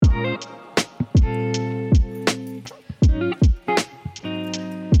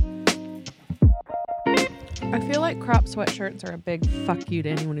like crop sweatshirts are a big fuck you to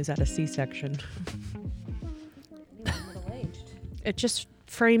anyone who's had a C-section. It just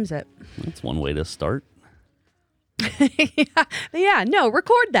frames it. That's one way to start. Yeah, no,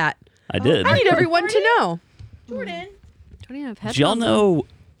 record that. I did. I need everyone to know. Jordan. Don't even have headphones. Do y'all know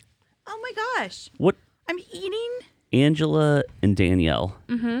Oh my gosh. what I'm eating. Angela and Danielle,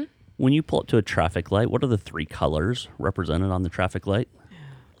 when you pull up to a traffic light, what are the three colors represented on the traffic light?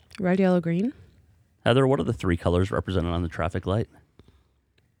 Red, yellow, green. Heather, what are the three colors represented on the traffic light?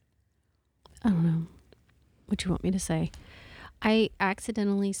 I don't know. What do you want me to say? I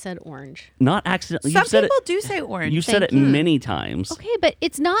accidentally said orange. Not accidentally. Some You said people it, do say orange. You said it many times. Okay, but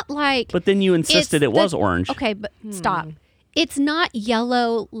it's not like... But then you insisted it was orange. Okay, but stop. It's not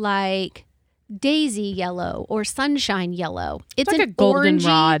yellow like daisy yellow or sunshine yellow. It's like an a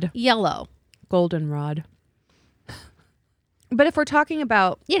goldenrod. yellow. Goldenrod. But if we're talking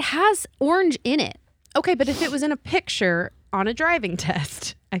about... It has orange in it. Okay, but if it was in a picture on a driving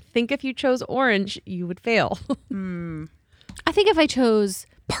test, I think if you chose orange, you would fail. I think if I chose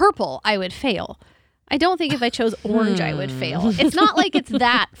purple, I would fail. I don't think if I chose orange, I would fail. It's not like it's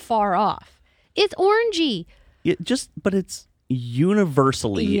that far off. It's orangey. But it's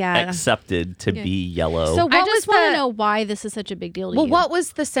universally Yeah. accepted to be yellow. So I what just was want to the- know why this is such a big deal to Well, you. what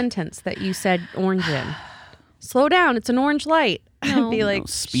was the sentence that you said orange in? Slow down. It's an orange light. No. Be like,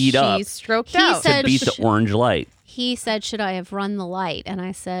 Speed up. She's stroked He out. said- to beat the orange light. He said, should I have run the light? And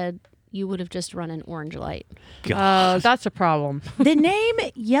I said, you would have just run an orange light. That's a problem. The name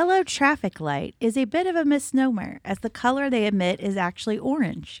yellow traffic light is a bit of a misnomer, as the color they emit is actually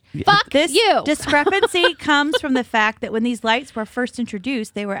orange. Fuck This you. discrepancy comes from the fact that when these lights were first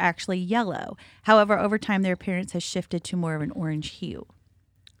introduced, they were actually yellow. However, over time, their appearance has shifted to more of an orange hue.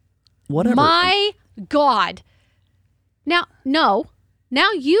 Whatever. My God. Now, no.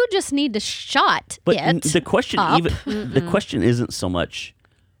 Now you just need to shut But it the question up. the question isn't so much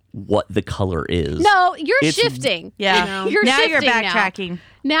what the color is. No, you're It's- shifting. Yeah. You're now you're shifting now. backtracking.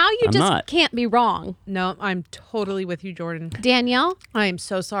 Now you I'm just not. can't be wrong. No, I'm totally with you, Jordan. Danielle? I am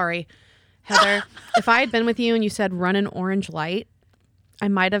so sorry. Heather, if I had been with you and you said run an orange light, I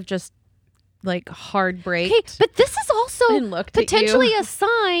might have just like hard braked. Okay, but this is also And looked at potentially you. a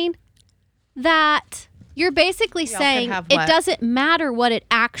sign that you're basically Y'all saying could have it what? doesn't matter what it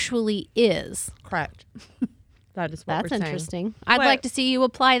actually is. Correct. That is what That's we're saying. interesting. I'd What? like to see you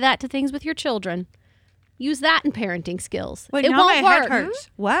apply that to things with your children. Use that in parenting skills. Wait, it now won't my head work. hurts.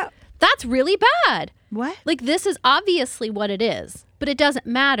 What? That's really bad. What? Like, this is obviously what it is, but it doesn't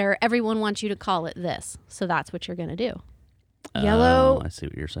matter. Everyone wants you to call it this. So that's what you're going to do. Yellow. I see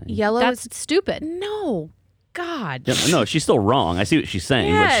what you're saying. Yellow That's is stupid. no. God. Yeah, no, she's still wrong. I see what she's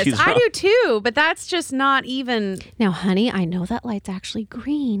saying. Yes, but she's I wrong. do too, but that's just not even. Now, honey, I know that light's actually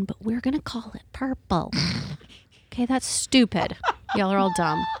green, but we're going to call it purple. Okay, that's stupid. Y'all are all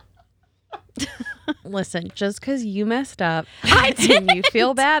dumb. Listen, just because you messed up, and you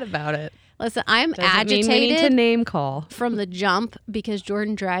feel bad about it. Listen, I'm Doesn't mean we need to agitated name call. from the jump because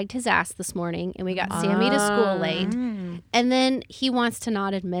Jordan dragged his ass this morning and we got Sammy to school late. And then he wants to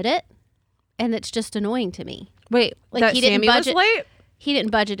not admit it. And it's just annoying to me. Wait, Like, that he didn't Sammy was budget- late? He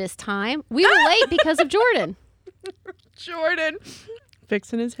didn't budget his time. We were late because of Jordan. Jordan.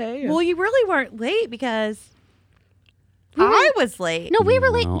 Fixing his hay. Well, you really weren't late because I was late. No, we were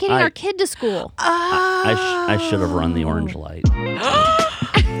late No, getting I- our kid to school. I should have run the orange light.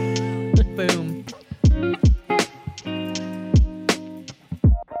 Boom.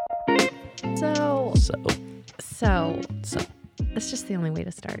 So it's just the only way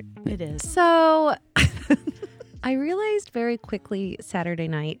to start. It is. So I realized very quickly Saturday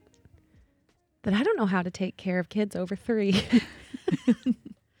night that I don't know how to take care of kids over 3.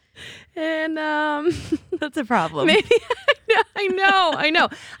 And That's a problem. maybe I know.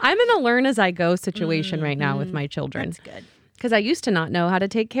 I'm in a learn as I go situation right now with my children. That's good. Because I used to not know how to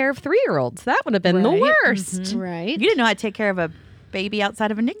take care of 3-year-olds. That would have been the Right. worst. Right. You didn't know how to take care of a baby outside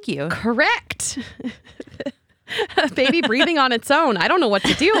of a NICU. Correct. A baby breathing on its own. I don't know what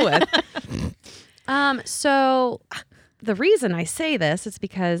to deal with. So the reason I say this is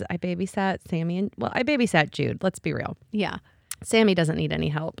because I babysat Sammy and I babysat Jude. Let's be real. Yeah. Sammy doesn't need any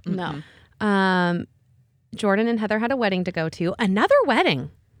help. No. Jordan and Heather had a wedding to go to. Another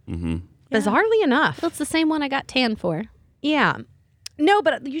wedding. Mm-hmm. Bizarrely enough. Well, it's the same one I got tan for. Yeah. No,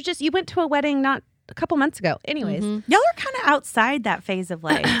 but you went to a wedding not a couple months ago. Anyways. Y'all are kind of outside that phase of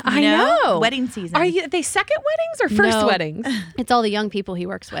life. you I know. Wedding season. Are they second weddings or first No. weddings? It's all the young people he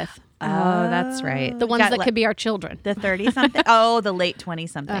works with. Oh, that's right. The ones Got that le- could be our children. The 30-something? Oh, the late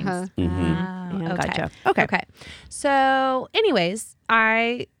 20-somethings. Uh-huh. Mm-hmm. Oh, Okay. gotcha. Okay. So, anyways,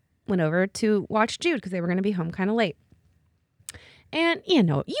 I went over to watch Jude because they were going to be home kind of late. And,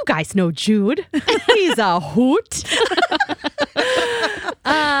 you guys know Jude. He's a hoot.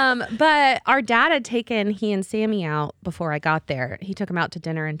 But our dad had taken he and Sammy out before I got there. He took him out to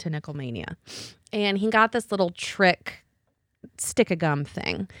dinner into Nickelmania. And he got this little trick stick-a-gum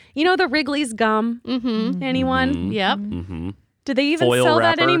thing. You know the Wrigley's gum? Mm-hmm. Anyone? Mhm. Yep. Mm-hmm. Do they even Foil sell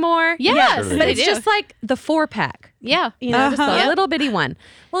that wrapper? anymore? Yes, Sure they But do. it's just like the 4-pack. Yeah. Just a Yep. little bitty one.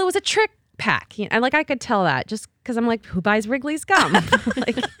 Well, it was a trick pack. I could tell that just because I'm like, who buys Wrigley's gum?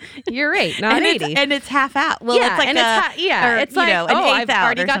 Like, you're 8, not and 80. it's half out. Well, yeah, it's like and it's like, an eighth I've out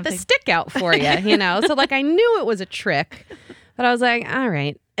already or got the something. stick out for you, So like I knew it was a trick, but I was like, all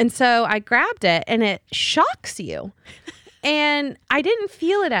right. And so I grabbed it, and it shocks you. And I didn't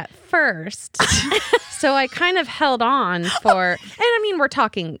feel it at first. So I kind of held on for, and I mean, we're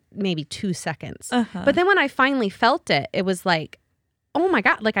talking maybe 2 seconds. But then when I finally felt it, it was like, oh my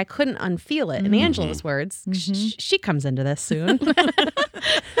God, like I couldn't unfeel it. In Angela's words, she comes into this soon.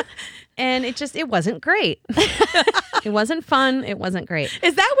 And it wasn't great. It wasn't fun. It wasn't great.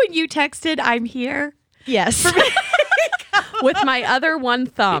 Is that when you texted, "I'm here"? Yes. With my other one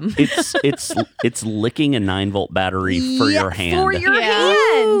thumb. It's licking a 9-volt battery for your hand. For your Yeah.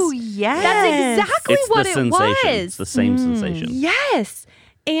 hand. Ooh, yes. That's exactly it's what the it sensation. was. It's the same sensation. Yes.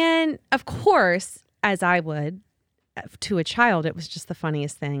 And of course, as I would, to a child, it was just the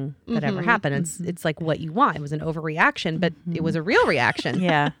funniest thing that ever happened. It's like what you want. It was an overreaction, but it was a real reaction.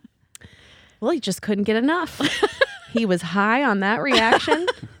 Yeah. Well, he just couldn't get enough. He was high on that reaction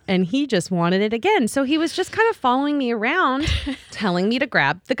and he just wanted it again. So he was just kind of following me around, telling me to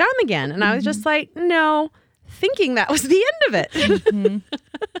grab the gum again. And I was just like, no, thinking that was the end of it.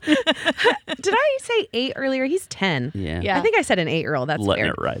 Did I say 8 earlier? He's 10. Yeah. I think I said an 8-year-old. That's Letting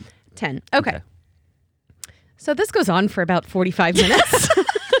weird. it ride. 10. Okay. So this goes on for about 45 minutes.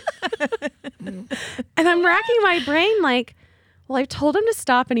 And I'm racking my brain like, well, I've told him to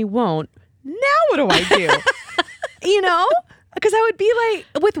stop and he won't. Now what do I do? Because I would be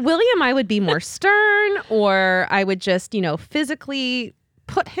like, with William, I would be more stern, or I would just, physically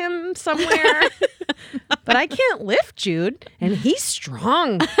put him somewhere. But I can't lift Jude, and he's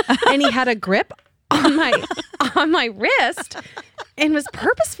strong. And he had a grip on my wrist and was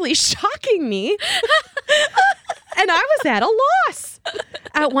purposefully shocking me. And I was at a loss.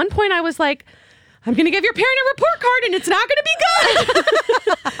 At one point, I was like, I'm going to give your parent a report card and it's not going to be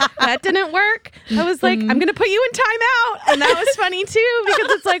good. That didn't work. I was like, I'm going to put you in timeout. And that was funny too,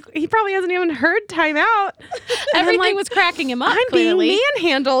 because it's like, he probably hasn't even heard timeout. Everything was cracking him up, I'm clearly. being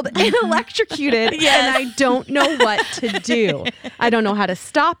manhandled and electrocuted and I don't know what to do. I don't know how to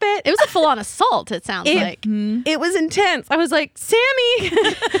stop it. It was a full-on assault, it sounds like. It was intense. I was like, Sammy,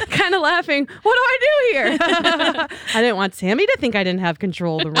 kind of laughing. What do I do here? I didn't want Sammy to think I didn't have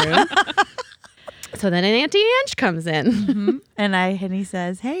control of the room. So then an Auntie Ange comes in. And he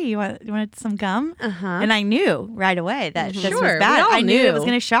says, "Hey, you want some gum?" And I knew right away that this Sure, was we bad. all I knew it knew. was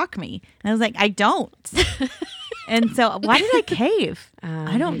going to shock me. And I was like, I don't. And so why did I cave?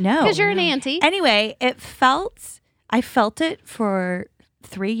 I don't know. Because you're an auntie. Anyway, I felt it for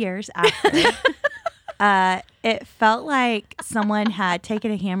 3 years after. It felt like someone had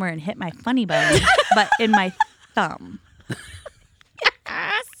taken a hammer and hit my funny bone, but in my thumb.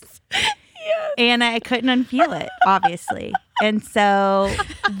 And I couldn't unfeel it, obviously. And so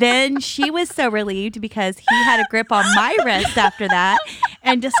then she was so relieved because he had a grip on my wrist after that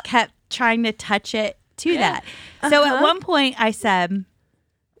and just kept trying to touch it to that. So at one point I said,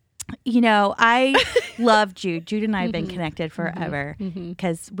 I love Jude. Jude and I have been connected forever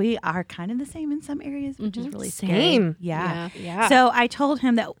because we are kind of the same in some areas, which is really Same. scary. Yeah. Yeah. So I told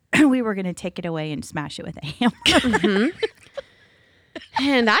him that we were going to take it away and smash it with a hammer.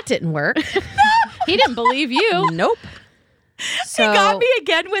 And that didn't work. He didn't believe you. Nope. So He got me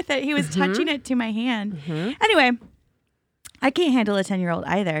again with it. He was touching it to my hand. Anyway, I can't handle a 10-year-old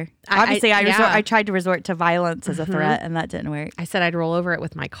either. Obviously, I tried to resort to violence as a threat, and that didn't work. I said I'd roll over it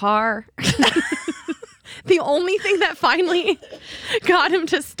with my car. The only thing that finally got him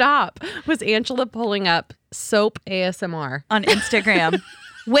to stop was Angela pulling up soap ASMR. On Instagram.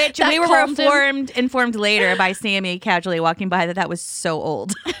 Which That we were calmed him. informed later by Sammy casually walking by that was so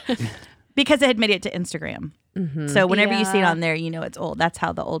old. Because it had made it to Instagram. So whenever you see it Yeah. on there, you know it's old. That's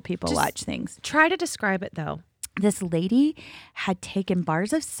how the old people watch things. Try to describe it though. This lady had taken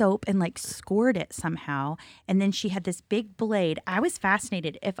bars of soap and scored it somehow. And then she had this big blade. I was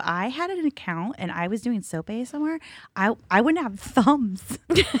fascinated. If I had an account and I was doing soap ASMR, I wouldn't have thumbs.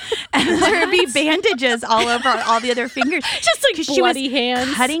 And there would be bandages all over all the other fingers. Just like 'Cause she bloody was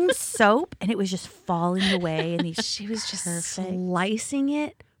hands. cutting soap and it was just falling away. And these She was just Perfect. slicing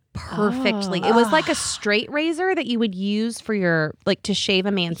it perfectly. It was like a straight razor that you would use for your, like, to shave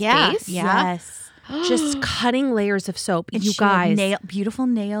a man's face. Yes. Just cutting layers of soap. And You she had guys. beautiful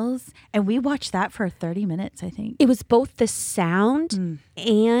nails. And we watched that for 30 minutes, I think. It was both the sound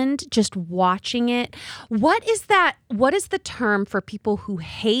and just watching it. What is that? What is the term for people who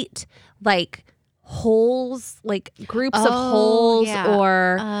hate, like, holes, like groups of holes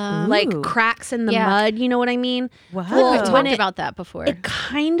or like Ooh. cracks in the Yeah. mud? You know what I mean? Wow. Well, We've when talked it, about that before. it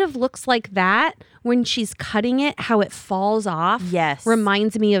kind of looks like that when she's cutting it, how it falls off. Yes.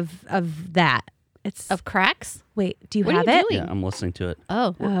 Reminds me of that. It's Of cracks? wait, do you What are have you it? doing? Yeah, I'm listening to it.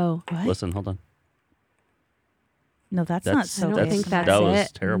 Oh. Oh, What? Listen, hold on. No, that's not That's- so I don't That's- think that's that it.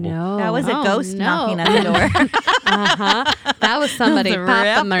 was terrible. No, That was a Oh, ghost no. knocking on the door. that was somebody That was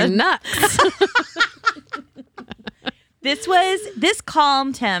popping their nuts. This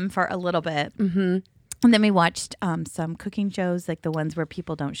calmed him for a little bit. Mm-hmm. And then we watched some cooking shows, like the ones where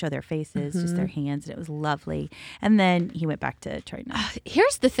people don't show their faces, just their hands, and it was lovely. And then he went back to trying.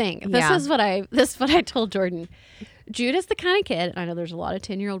 Here's the thing. Yeah. This is what I told Jordan. Jude is the kind of kid, and I know there's a lot of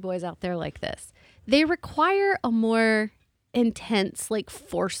 10-year-old boys out there like this. They require a more intense, like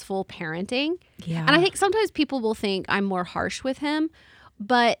forceful parenting. Yeah. And I think sometimes people will think I'm more harsh with him,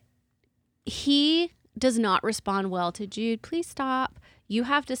 but he does not respond well to Jude. Please stop. You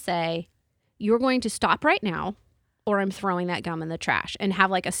have to say, you're going to stop right now, or I'm throwing that gum in the trash, and have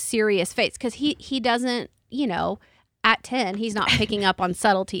like a serious face. Because he doesn't, at 10, he's not picking up on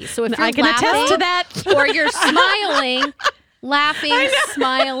subtleties. So if you're I can attest to that. or you're smiling, laughing,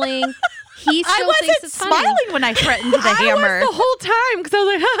 smiling, he still I thinks wasn't it's funny. smiling when I threatened the hammer. the whole time because I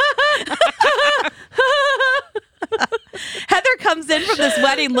was like, Heather comes in from this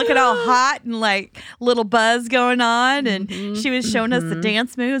wedding looking all hot and like little buzz going on. And she was showing us the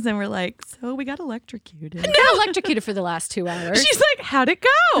dance moves. And we're like, so we got electrocuted. Been electrocuted for the last 2 hours. she's like, how'd it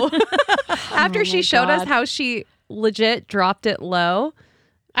go? After she my showed us God. how she legit dropped it low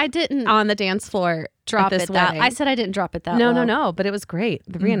I didn't on the dance floor drop at this it that. wedding. I said I didn't drop it that No, low. no, but it was great.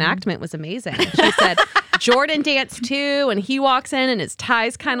 The reenactment was amazing. She said, Jordan danced too, and he walks in and his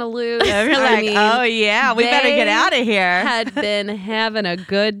tie's kind of loose. And we're like, oh, yeah, we better get they out of here. Had been having a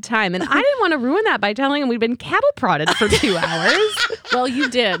good time. And I didn't want to ruin that by telling them we'd been cattle prodded for 2 hours. Well, you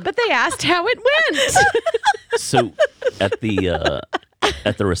did. But they asked how it went. So at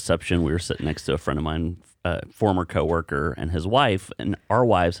the reception, we were sitting next to a friend of mine, former coworker, and his wife, and our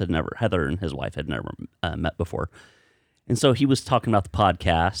wives Heather and his wife had never met before. And so he was talking about the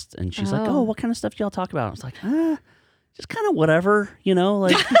podcast, and she's like, "Oh, what kind of stuff do y'all talk about?" I was like, just kind of whatever,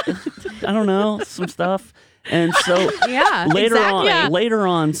 like I don't know, some stuff. And so Yeah, later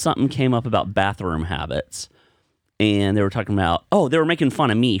on, something came up about bathroom habits, and they were talking about, they were making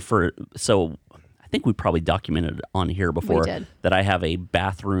fun of me so. I think we probably documented it on here before did. that I have a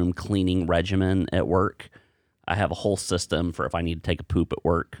bathroom cleaning regimen at work. I have a whole system for if I need to take a poop at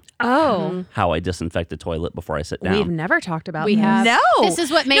work, Oh, how I disinfect the toilet before I sit down. we've never talked about We this. have. No. This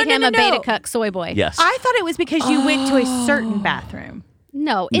is what made No, him no, a no, beta no. cuck soy boy. Yes. I thought it was because you went to a certain bathroom.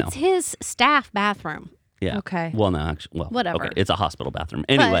 No, it's his staff bathroom. Yeah. Okay. Well, no, actually, Whatever. Okay, it's a hospital bathroom.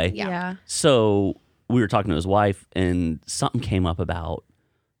 But, Anyway, yeah. so we were talking to his wife, and something came up about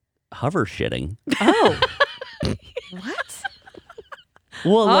hover shitting. Oh, What?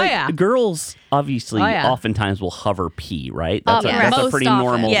 Well, yeah. girls obviously yeah. oftentimes will hover pee, right? That's, yeah. that's a Most pretty often.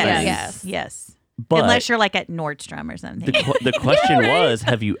 normal Yes. thing. Yes. But Unless you're like at Nordstrom or something. the question was,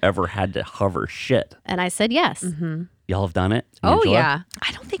 have you ever had to hover shit? And I said yes. Y'all have done it? oh Angela? yeah.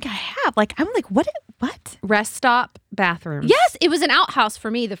 I don't think I have. Like, I'm like, what? Rest stop bathrooms. Yes, it was an outhouse for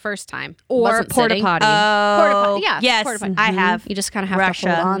me the first time. Or Wasn't porta sitting. potty. Porta potty, yeah, Yes, porta potty. I have. You just kind of have Russia.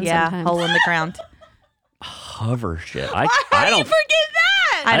 to hold on yeah, sometimes. hole in the ground. Hover shit. I How do don't you forget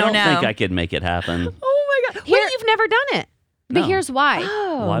that? I don't know. think I could make it happen. Oh my god. Here- Wait, you've never done it. But No. here's why.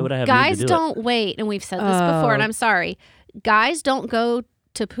 Why would I have need Guys to do don't wait, and we've said this before, and I'm sorry. Guys don't go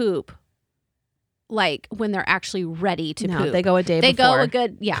to poop like when they're actually ready to No, poop. they go a day They before. go a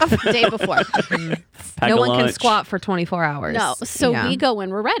good day before. it? Pack No a one can lunch. squat for 24 hours. No, so Yeah. we go when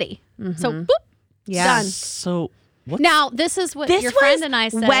we're ready. So boop, Yeah. done. So what? Now this is what This your was friend and I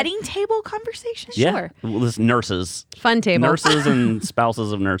said. wedding table conversation? Yeah. Sure. Well, this nurses, Fun table. nurses, and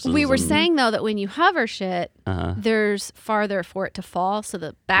spouses of nurses. We were and, saying though that when you hover shit, there's farther for it to fall, so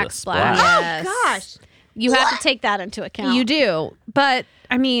the backsplash. splash. Yes. Oh, gosh. You have to take that into account. You do. But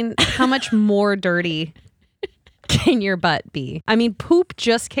I mean, how much more dirty can your butt be? I mean, poop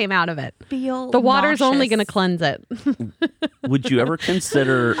just came out of it. Feel The water's only nauseous. going to cleanse it. Would you ever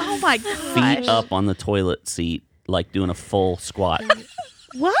consider Oh my feet gosh. up on the toilet seat, like doing a full squat?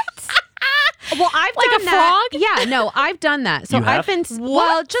 What? Well, I've Like done a that. frog? Yeah, no, I've done that. So You have? I've been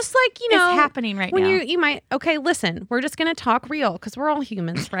well, just like It's happening right when now. you might. Okay, listen, we're just gonna talk real because we're all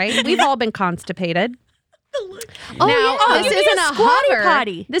humans, right? We've all been constipated. Oh, Now, yeah. this you need isn't a a squatty hover.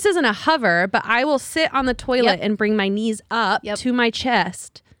 potty. This isn't a hover, but I will sit on the toilet Yep. and bring my knees up Yep. to my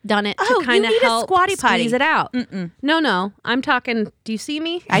chest Done it. Oh, to you kind of need a help squatty potty. squeeze it out. Mm-mm. No, I'm talking. Do you see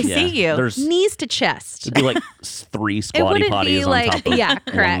me? I Yeah. see you. There's Knees to chest. it'd be like 3 squatty wouldn't potties be on like- top of yeah, one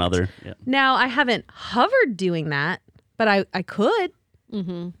correct. another. Yeah. Now I haven't hovered doing that, but I could.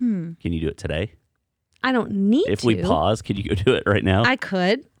 Mm-hmm. Can you do it today? I don't need If to. we pause, could you go do it right now? I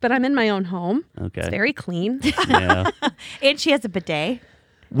could, but I'm in my own home. Okay. It's very clean. Yeah. And she has a bidet.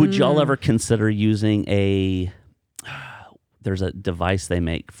 Would y'all ever consider using a? There's a device they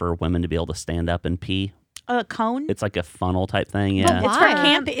make for women to be able to stand up and pee. A cone. It's like a funnel type thing. But Yeah. it's for Why?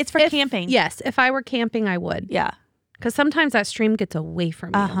 camping. It's for If- camping. Yes, if I were camping, I would. Yeah. Because sometimes that stream gets away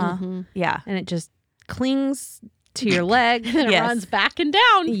from you. Uh-huh. Yeah. And it just clings to your leg. And it Yes. runs back and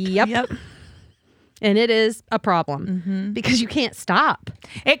down. Yep. And it is a problem because you can't stop.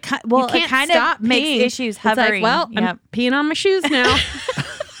 It You it can't kind stop of makes peeing. issues It's like, hovering. well, Yep. I'm peeing on my shoes now.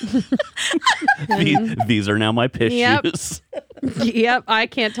 These are now my piss Yep. shoes. Yep, I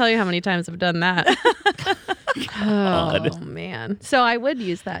can't tell you how many times I've done that. Oh man. So I would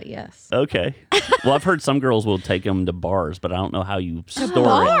use that, yes. Okay. Well, I've heard some girls will take them to bars, but I don't know how you store it.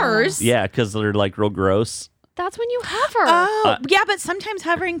 Bars? Yeah, because they're like real gross, That's when you hover. Oh, yeah, but sometimes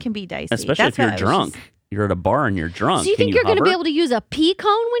hovering can be dicey. especially That's if you're what I was drunk. just- You're at a bar and you're drunk. so you Can think you're going to hover? be able to use a pee cone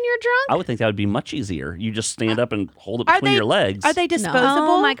when you're drunk? I would think that would be much easier. You just stand up and hold it Are between they- your legs. Are they disposable?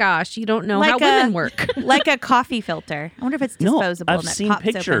 Oh my gosh, you don't know Like how a- women work. Like a coffee filter. I wonder if it's No, disposable. I've and it seen pops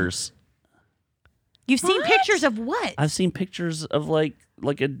open. pictures. You've seen What? pictures of what? I've seen pictures of like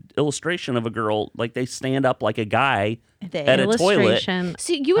an illustration of a girl, like they stand up like a guy The at a toilet. Illustration.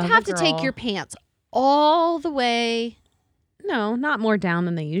 So you would Of a have to take girl. your pants all the way. No, not more down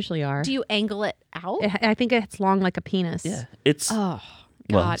than they usually are. Do you angle it out? I think it's long like a penis. Yeah, it's Oh,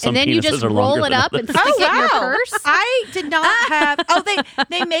 well, God. some And then you penises just are longer roll it than up and others. stick it in your purse? I did not have. Oh,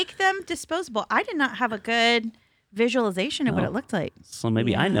 they make them disposable. I did not have a good visualization of what No. it looked like. So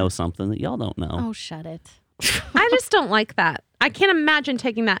maybe I know something that y'all don't know. Oh, shut it. I just don't like that. I can't imagine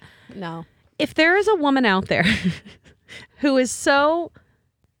taking that. No. If there is a woman out there who is so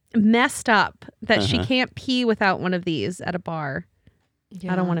messed up that she can't pee without one of these at a bar,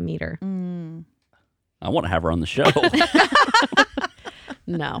 I don't want to meet her. I want to have her on the show.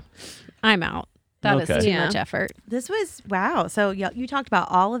 No. I'm out. That is Okay. too Yeah. much effort. This was wow. So you talked about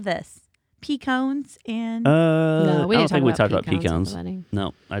all of this, pea cones and No, we I didn't don't think we talk talked about about pecans. at the wedding.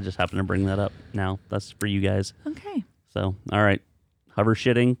 No, I just happened to bring that up now. That's for you guys. okay. So, all right. Hover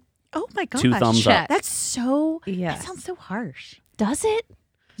shitting. Oh my gosh. 2 thumbs up. Check. That's so. Yes. That sounds so harsh. Does it?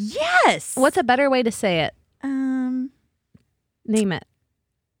 Yes. What's a better way to say it? Name it.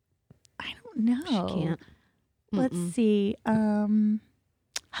 I don't know. She can't. Let's see.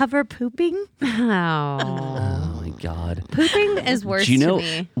 Hover pooping. Oh. Oh my God. Pooping is worse Do you know to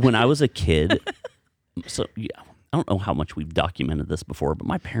me. when I was a kid? So yeah, I don't know how much we've documented this before, but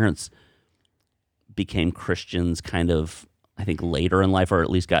my parents became Christians kind of, I think, later in life, or at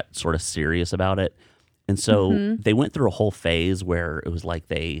least got sort of serious about it. And so they went through a whole phase where it was like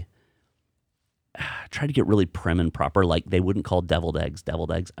they tried to get really prim and proper. Like they wouldn't call deviled eggs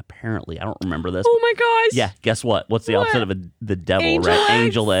deviled eggs. Apparently, I don't remember this. Oh my gosh. Yeah, guess what? What's the opposite of the devil? Angel right? eggs?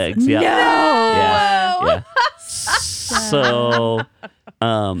 Angel eggs. Yeah. No. Yeah. So,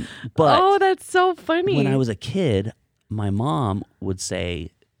 but Oh, that's so funny. when I was a kid, my mom would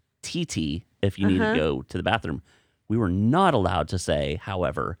say TT if you need to go to the bathroom. We were not allowed to say,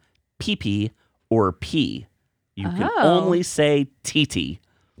 however, pee-pee or pee. You can only say TT.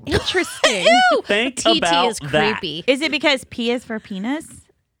 Interesting. Think TT about is that. creepy. Is it because P is for penis?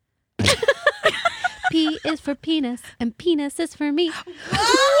 P is for penis, and penis is for me.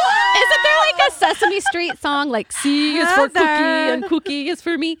 Isn't there like a Sesame Street song like C is for cookie and cookie is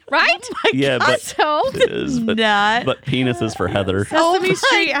for me, right? Yeah, but So it is. But penis is for Heather. Sesame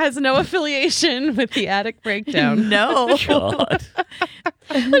Street has no affiliation with the Attic Breakdown. No. God.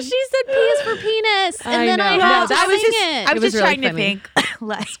 but she said P is for penis, and I then I know. had No, to that was sing just- it. I was It was just really trying to funny. think.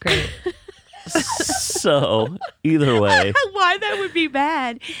 Like, Great. So, either way. why that would be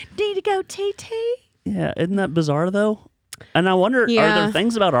bad. Need to go TT. Yeah, isn't that bizarre though? And I wonder, are Yeah. there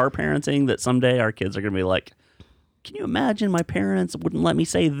things about our parenting that someday our kids are going to be like, can you imagine my parents wouldn't let me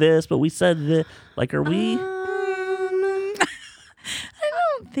say this, but we said this? Like, are we? I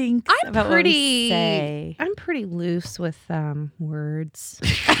don't think I'm about what we pretty. say. I'm pretty loose with words,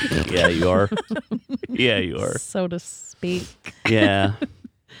 Yeah, you are. Yeah, you are. so to speak. Yeah.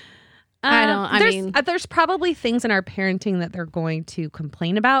 There's probably things in our parenting that they're going to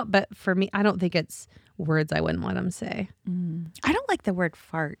complain about, but for me, I don't think it's words I wouldn't let them say. I don't like the word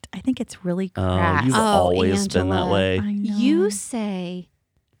fart. I think it's really crass. You've always been that Angela. way. I know. You say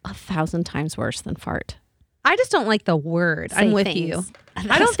 1,000 times worse than fart. I just don't like the word. I'm Say with things. you.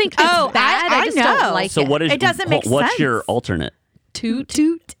 I don't think it's Oh, bad. I just know. don't like So it. what is It doesn't make what's sense. your alternate? Toot.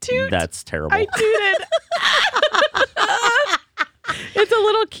 That's terrible. I tooted. It's a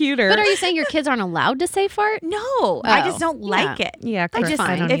little cuter. But are you saying your kids aren't allowed to say fart? No, I just don't like it. Yeah, I just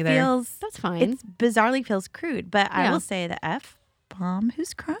I don't it either. feels That's fine. It bizarrely feels crude, but I Yeah. will say the F bomb.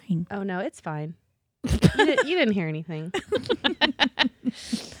 Who's crying? Oh no, it's fine. You didn't hear anything.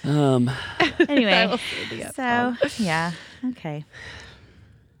 Anyway, so yeah, okay.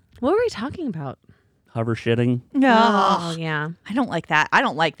 What were we talking about? Hover shitting. No, Oh yeah. I don't like that. I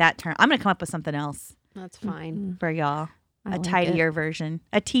don't like that term. I'm gonna come up with something else That's fine. for y'all. I A like tidier version,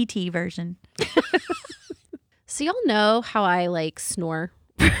 a TT version. So y'all know how I like snore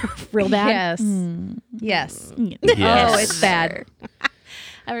real bad? Yes. Mm. Yes. Yes. Oh, it's bad.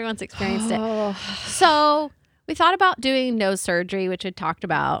 Everyone's experienced it. So we thought about doing nose surgery, which I talked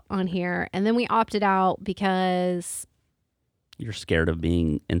about on here. And then we opted out because You're scared of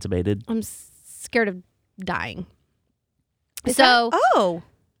being intubated. I'm scared of dying. Is So, that-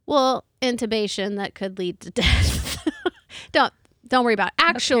 well, intubation that could lead to death. Don't worry about it.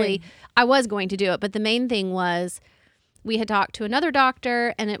 Actually, Okay. I was going to do it, but the main thing was we had talked to another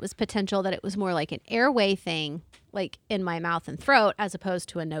doctor and it was potential that it was more like an airway thing, like in my mouth and throat, as opposed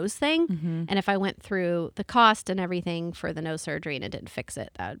to a nose thing. And if I went through the cost and everything for the nose surgery and it didn't fix it,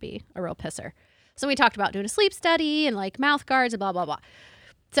 that would be a real pisser. So we talked about doing a sleep study and like mouth guards and blah, blah, blah.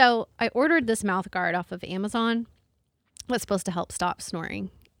 So I ordered this mouth guard off of Amazon. That's supposed to help stop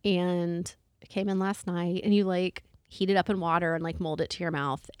snoring. And it came in last night and you like heat it up in water and like mold it to your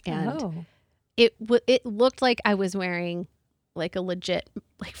mouth. And it looked like I was wearing like a legit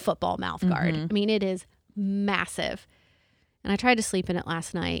like football mouth guard. I mean, it is massive. And I tried to sleep in it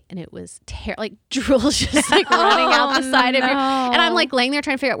last night and it was like drool's just like running out the side of your, and I'm like laying there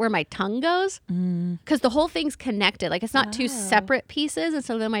trying to figure out where my tongue goes because the whole thing's connected. Like it's not two separate pieces. And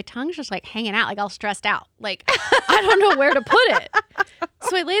so then my tongue's just like hanging out, like all stressed out. Like I don't know where to put it.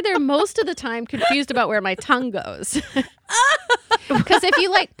 So I lay there most of the time confused about where my tongue goes. Because if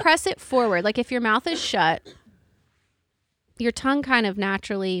you like press it forward, like if your mouth is shut, your tongue kind of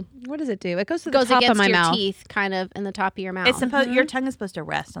naturally What does it do? It goes to the top against of my your mouth. teeth, kind of in the top of your mouth. It's supposed your tongue is supposed to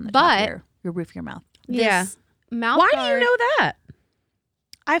rest on the top But- of your roof of your mouth. Yeah. This mouth Why do guard- you know that?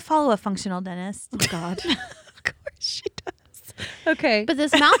 I follow a functional dentist. Oh God. Of course she does. Okay. But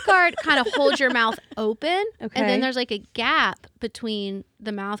this mouth guard kind of holds your mouth open, and Okay. then there's like a gap between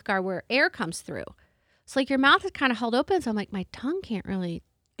the mouth guard where air comes through. So like your mouth is kind of held open. So I'm like, my tongue can't really.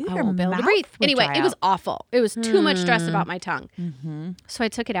 I Your won't be able to mouth breathe. would Anyway, dry it was out. awful. It was too much stress about my tongue. So I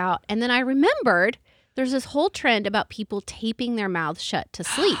took it out, and then I remembered there's this whole trend about people taping their mouths shut to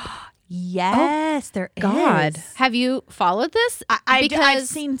sleep. Yes, there is. God. Have you followed this? I've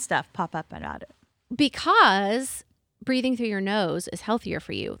seen stuff pop up about it. Because breathing through your nose is healthier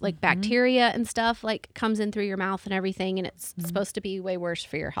for you. Like bacteria and stuff like comes in through your mouth and everything, and it's supposed to be way worse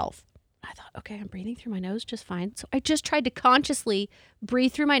for your health. I thought, okay, I'm breathing through my nose just fine. So I just tried to consciously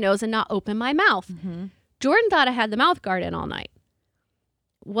breathe through my nose and not open my mouth. Jordan thought I had the mouth guard in all night.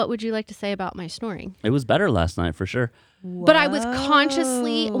 What would you like to say about my snoring? It was better last night for sure. But I was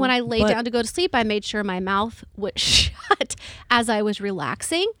consciously, when I lay But- down to go to sleep, I made sure my mouth was shut as I was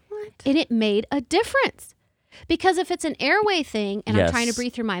relaxing. And it made a difference. Because if it's an airway thing and I'm trying to Yes.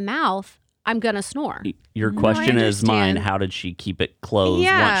 breathe through my mouth, I'm going to snore. Your question is mine. understand. How did she keep it closed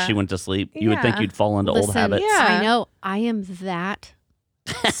Yeah. once she went to sleep? You would think Yeah. you'd fall into old Listen, habits. Yeah. I know. I am that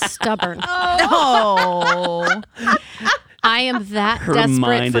stubborn. Oh, I am that Her desperate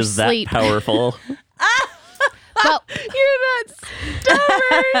mind for is that sleep. powerful. Well, You're that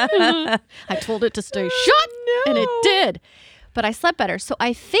stubborn. I told it to stay shut, and it did. But I slept better. So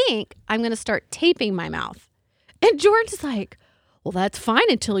I think I'm going to start taping my mouth. And Jordan's like, well, that's fine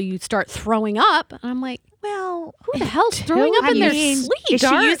until you start throwing up. And I'm like, well, who the hell's throwing up in their sleep? Is she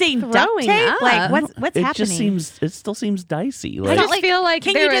Start using duct throwing tape? up. Like what's It happening? just seems. It still seems dicey. I Like just feel like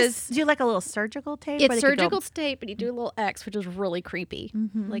Can there you is. just do like a little surgical tape? where It's they could go- surgical tape, but you do a little X, which is really creepy.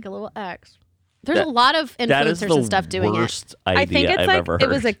 Like a little X. There's That- a lot of that is influencers the and stuff doing it. worst idea I think it's I've like ever heard. it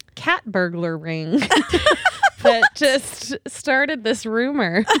was a cat burglar ring that just started this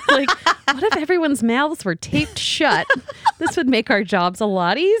rumor. Like, what if everyone's mouths were taped shut? This would make our jobs a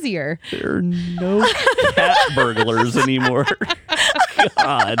lot easier. There are no cat burglars anymore.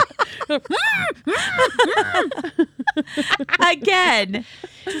 God. Again,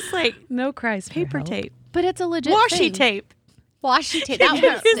 just like No cries for paper help. tape, But it's a legit washi thing. tape. Washi tape. That Use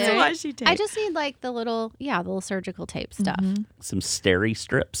works. the Dude. washi tape. I just need like the little surgical tape stuff. Some steri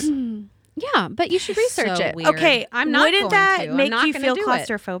strips. Yeah, but you should research So it. weird. Okay, I'm not wouldn't going that to. I'm make not you gonna feel do it.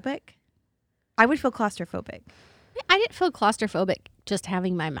 claustrophobic? I would feel claustrophobic. I didn't feel claustrophobic just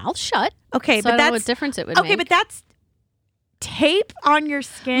having my mouth shut. Okay, So I but don't know that's what difference it would make. okay, but that's tape on your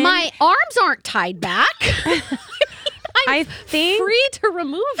skin. My arms aren't tied back. I think Free to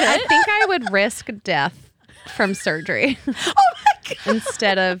remove I it. think I would risk death from surgery oh my god!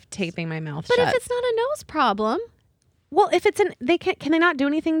 instead of taping my mouth But shut. if it's not a nose problem, well, if it's can they not do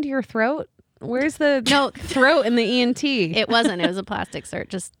anything to your throat? Where's the throat in the ENT? it wasn't. It was a plastic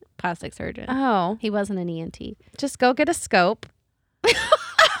surgeon. Oh, He wasn't an ENT. just go get a scope.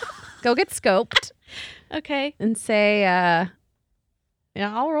 Go get scoped Okay. and say, yeah,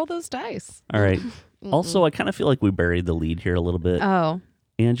 I'll roll those dice. All right. Also, I kind of feel like we buried the lead here a little bit. Oh,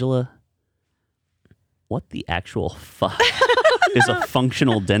 Angela, what the actual fuck is a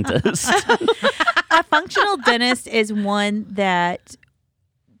functional dentist? A functional dentist is one that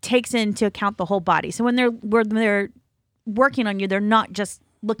takes into account the whole body. So when they're working on you, they're not just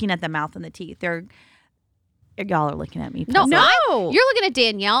looking at the mouth and the teeth. Y'all are looking at me. No, puzzled. you're looking at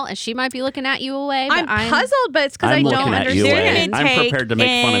Danielle, and she might be looking at you away. But I'm puzzled, but it's because I I'm don't looking at you understand. away. I'm Take prepared to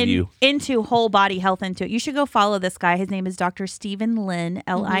make fun of you. into whole body health into it. You should go follow this guy. His name is Dr. Stephen Lin,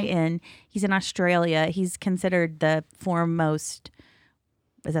 Lin. He's in Australia. He's considered the foremost,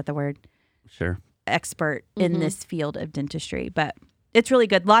 is that the word? Sure. Expert in this field of dentistry. But it's really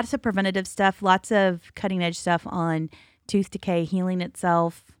good. Lots of preventative stuff, lots of cutting edge stuff on tooth decay, healing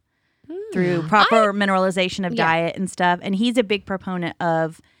itself through proper mineralization of diet and stuff. And he's a big proponent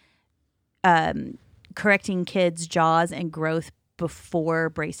of correcting kids' jaws and growth before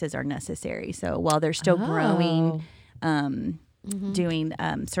braces are necessary. So while they're still growing, doing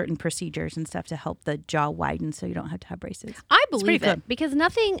certain procedures and stuff to help the jaw widen so you don't have to have braces. I pretty believe good. it because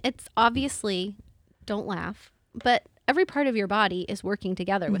it's obviously, don't laugh, but every part of your body is working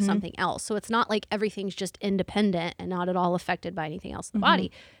together with something else. So it's not like everything's just independent and not at all affected by anything else in the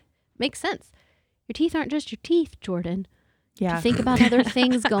body. Makes sense. Your teeth aren't just your teeth, Jordan. Yeah. Think about other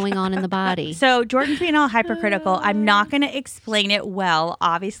things going on in the body. So Jordan's being all hypercritical. I'm not going to explain it well.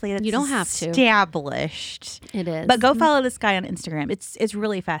 Obviously, that's You don't have to. established. It is. But go follow this guy on Instagram. It's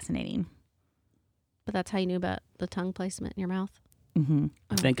really fascinating. But that's how you knew about the tongue placement in your mouth?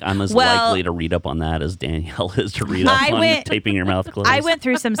 I think I'm as Well- likely to read up on that as Danielle is to read up I on went- taping your mouth closed. I went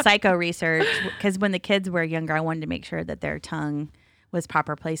through some psycho research because when the kids were younger, I wanted to make sure that their tongue was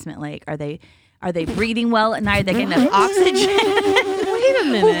proper placement. Like, are they breathing well at night? Are they getting enough oxygen? Wait a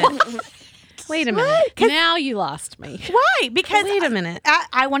minute. Wait a minute. Now you lost me. Why? Because Wait a minute.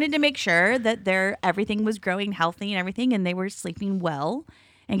 I wanted to make sure that everything was growing healthy and everything, and they were sleeping well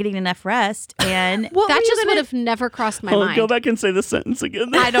and getting enough rest. And That just would have never crossed my mind. Go back and say the sentence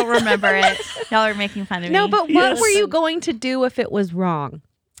again. I don't remember it. Y'all are making fun of me. No, but what Yes. were you going to do if it was wrong?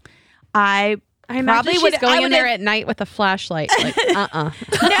 I I probably imagine would she's going in there have, at night with a flashlight. Like, no,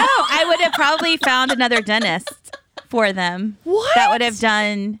 I would have probably found another dentist for them. What? That would have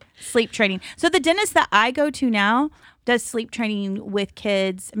done sleep training. So the dentist that I go to now does sleep training with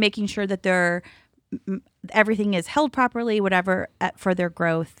kids, making sure that everything is held properly, whatever, for their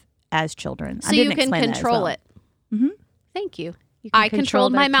growth as children. So I you didn't can explain that as control well. it. Thank you. can I control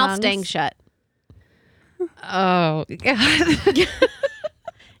controlled my their mouth tongues? staying shut. oh, God.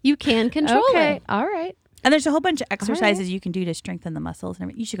 You can control Okay. it. All right. And there's a whole bunch of exercises you can do to strengthen the muscles and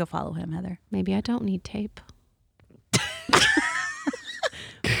everything. You should go follow him, Heather. Maybe I don't need tape.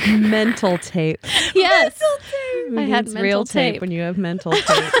 Mental tape. Yes. I It had means mental real tape tape. when you have mental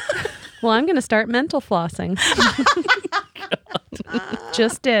tape. Well, I'm going to start mental flossing.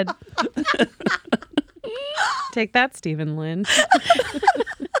 Just did. Take that, Stephen Lynn.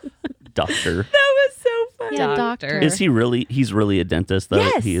 Doctor. That was so funny. Yeah, Doctor. doctor. Is he really? He's really a dentist, though.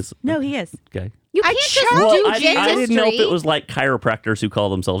 Yes. He is. No, he is. Okay. You I can't just charge- do Well, dentistry. I didn't know if it was like chiropractors who call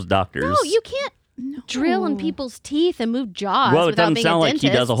themselves doctors. No, you can't drill in people's teeth and move jaws Well, it without doesn't being sound a like dentist.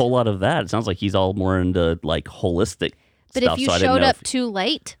 he does a whole lot of that. It sounds like he's all more into like holistic But stuff. if you so I didn't showed know up if- too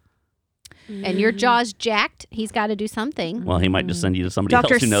late and your jaw's jacked, he's got to do something. well, he might just send you to somebody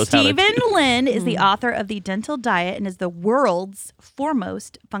Dr. else who knows how to. Stephen Lin is the author of The Dental Diet and is the world's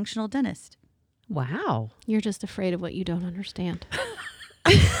foremost functional dentist. Wow. You're just afraid of what you don't understand.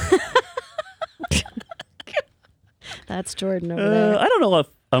 That's Jordan over there. I don't know if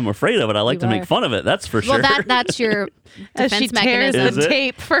I'm afraid of it. I like You to make are. fun of it. That's for sure. Well, that's your As she defense tears mechanism. Is the it?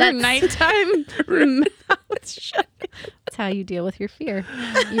 tape for her That's- nighttime That's how you deal with your fear.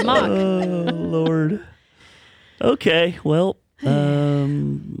 You mock. Oh, Lord. Okay, well,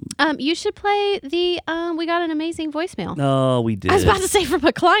 You should play the we got an amazing voicemail. no, we did. I was about to say from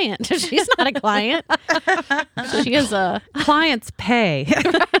a client. She's not a client. She is a Clients pay.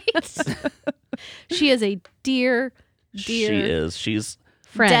 she is a dear She is. She's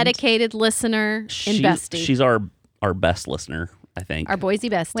Friend. dedicated listener and bestie. She's our best listener, I think. Our Boise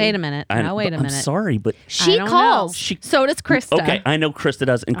bestie. Wait a minute. No, wait a minute. I'm sorry, but She I don't calls. She- So does Krista. okay, I know Krista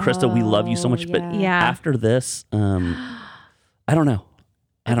does, and Krista, we love you so much. But Yeah. after this, I don't know.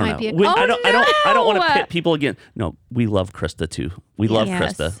 I don't might know. be a- I don't want to no! pit people again. No, we love Krista too. We love Yes.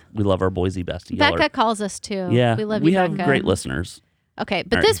 Krista. We love our Boise bestie. Y'all Becca are- calls us too. yeah, We love we you, have Becca. great listeners. Okay,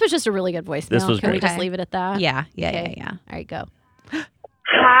 but All right. this was just a really good voicemail. This was Can we great. just leave it at that? Yeah. Okay. All right, go.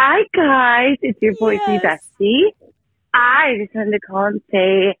 Hi, guys. It's your Boise bestie. I just wanted to call and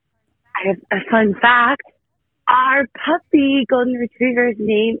say I have a fun fact. Our puppy golden retriever's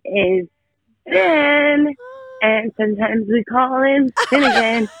name is Finn, and sometimes we call him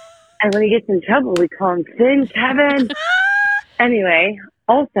Finnegan. And when he gets in trouble, we call him Finn Kevin. Anyway,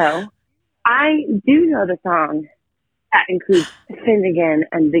 also, I do know the song that includes Finnegan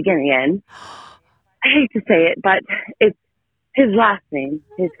and Begin Again. I hate to say it, but it's his last name.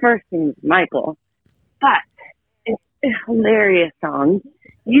 His first name is Michael. But it's a hilarious song.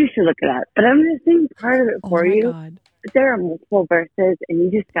 You should look it up. But I'm going to sing part of it for you. God. But there are multiple verses, and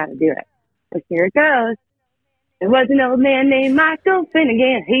you just got to do it. But here it goes. There was an old man named Michael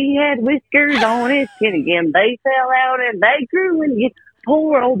Finnegan. He had whiskers on his chin again. They fell out and they grew in again.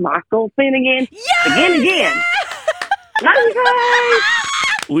 Poor old Michael Finnegan. Begin again. Love you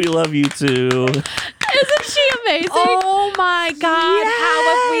guys. We love you too. Isn't she amazing? Oh my God.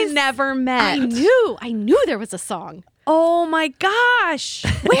 How have we never met? I knew there was a song. Oh my gosh.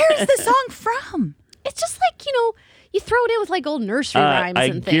 Where is the song from? It's just like, you throw it in with like old nursery rhymes I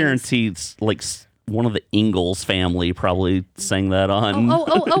and things. guarantee it's like one of the Ingalls family probably sang that on.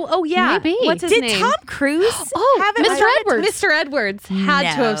 Oh yeah. Maybe. What's his Did name? Tom Cruise have it? Mr. Edwards. Mr. Edwards had to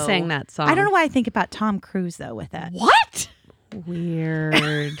have No. sang that song. I don't know why I think about Tom Cruise though with it. What? Weird.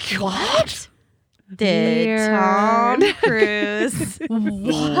 What? Did Weird. Tom Cruise?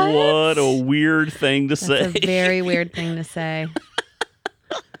 What a weird thing to say. That's a very weird thing to say.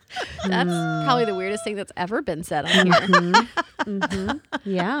 That's probably the weirdest thing that's ever been said on here.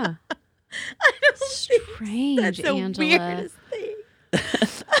 Yeah. Strange, Angela. thing.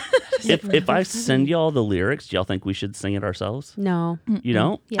 if I send y'all the lyrics, do y'all think we should sing it ourselves? No. You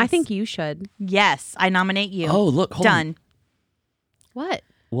don't? I think you should. Yes, I nominate you. Oh, look, hold on. Done. What?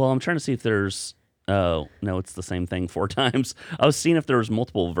 Well, I'm trying to see if there's. Oh no, it's the same thing 4 times. I was seeing if there was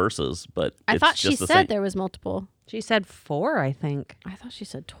multiple verses, but I it's thought she just the said same. there was multiple. She said 4, I think. I thought she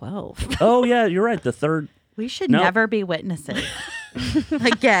said 12. Oh yeah, you're right. The third. We should No. never be witnesses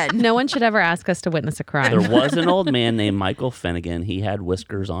again. No one should ever ask us to witness a crime. There was an old man named Michael Finnegan. He had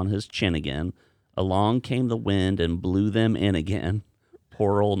whiskers on his chin again. Along came the wind and blew them in again.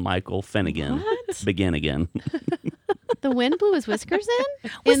 Poor old Michael Finnegan. What? Begin again. The wind blew his whiskers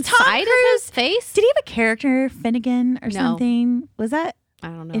in? Was Inside Tom of Cruise- his face? Did he have a character, Finnegan, or No. something? Was that I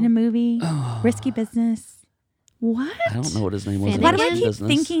don't know. in a movie? Risky Business. What? I don't know what his name was. in Why Why do I Risky keep Business.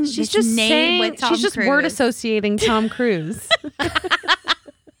 thinking She's this just name saying, with Tom she's just Cruise? word associating Tom Cruise.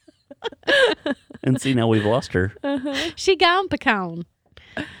 And see, now we've lost her. She gone pecan.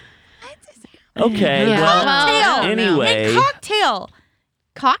 Okay, Yeah. well, Cocktail. anyway. And Cocktail.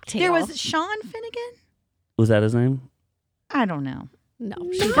 Cocktail. There was Sean Finnegan? Was that his name? I don't know. No.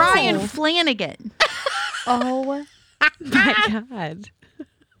 Brian Flanagan. Oh. My God.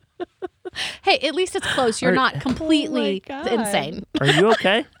 Hey, at least it's close. You're Are- not completely God. insane. Are you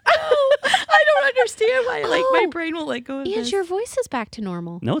okay? I don't understand why my brain will let go of And your voice is back to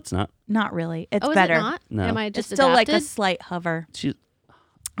normal. No, it's not. Not really. It's Oh, is better. it not? No. Am I It's just still like a adapted? slight hover She's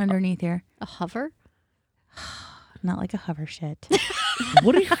underneath here. a hover? Not like a hover shit.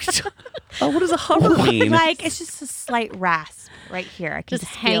 what are you? What does a hover mean? Like it's just a slight rasp right here. I can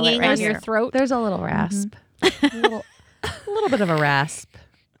Just feel it hanging right on here. your throat? There's a little rasp. a little bit of a rasp.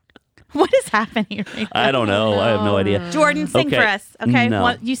 What is happening right now? I don't know. I have no idea. Jordan, sing Okay. for us. Okay.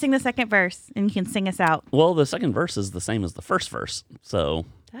 No. You sing the second verse and you can sing us out. Well, the second verse is the same as the first verse, so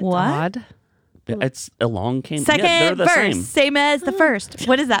What? Odd. it's along came. Second yeah, they're the verse, same. same as the first.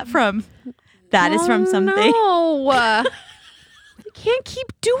 What is that from? That is from something. No. We can't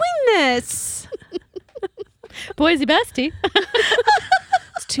keep doing this. Boise bestie.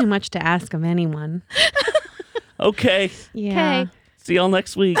 It's too much to ask of anyone. Okay. Yeah. Okay. See y'all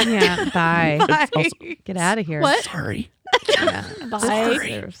next week. Yeah. Bye. It's also- Get out of here. What? sorry. Yeah. Bye.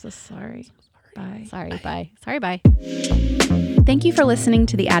 Sorry. I'm so sorry. Bye. Sorry, bye. Sorry, bye. Thank you for listening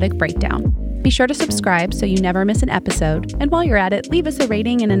to The Attic Breakdown. Be sure to subscribe so you never miss an episode. And while you're at it, leave us a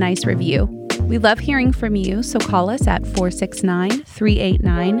rating and a nice review. We love hearing from you, so call us at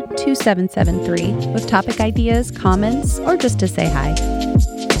 469-389-2773 with topic ideas, comments, or just to say hi.